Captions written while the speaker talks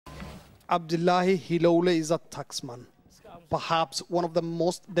Abdullahi Hilole is a taxman, perhaps one of the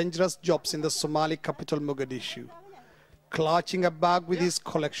most dangerous jobs in the Somali capital Mogadishu. Clutching a bag with his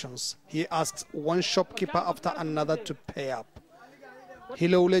collections, he asks one shopkeeper after another to pay up.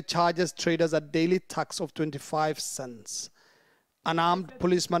 Hilole charges traders a daily tax of 25 cents. An armed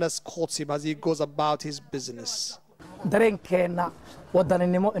policeman escorts him as he goes about his business.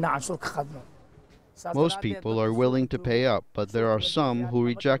 Most people are willing to pay up, but there are some who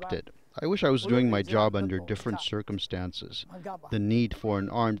reject it. I wish I was doing my job under different circumstances. The need for an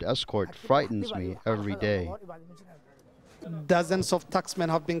armed escort frightens me every day. Dozens of taxmen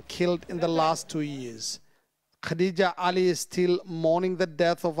have been killed in the last 2 years. Khadija Ali is still mourning the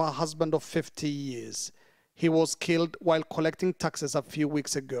death of her husband of 50 years. He was killed while collecting taxes a few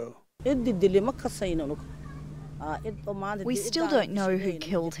weeks ago. We still don't know who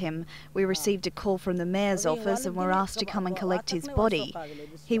killed him. We received a call from the mayor's office and were asked to come and collect his body.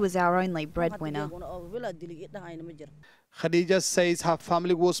 He was our only breadwinner. Khadija says her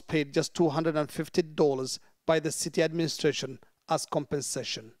family was paid just $250 by the city administration as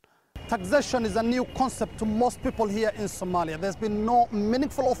compensation. Taxation is a new concept to most people here in Somalia. There's been no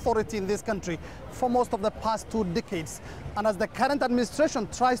meaningful authority in this country for most of the past 2 decades. And as the current administration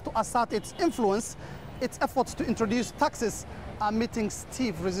tries to assert its influence, its efforts to introduce taxes are meeting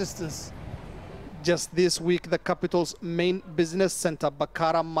stiff resistance. Just this week, the capital's main business center,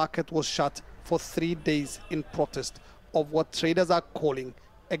 Bakara Market, was shut for 3 days in protest of what traders are calling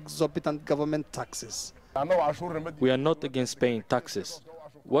exorbitant government taxes. We are not against paying taxes.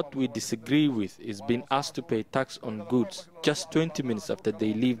 What we disagree with is being asked to pay tax on goods just 20 minutes after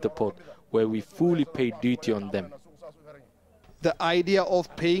they leave the port, where we fully pay duty on them. The idea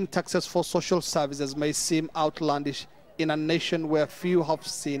of paying taxes for social services may seem outlandish in a nation where few have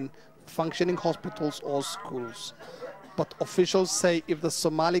seen functioning hospitals or schools. But officials say if the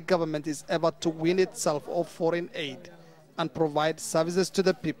Somali government is ever to win itself of foreign aid and provide services to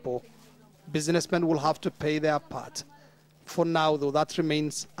the people, businessmen will have to pay their part. For now, though, that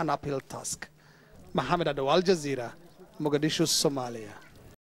remains an uphill task. Mohammed, Adow, Jazeera, Mogadishu, Somalia.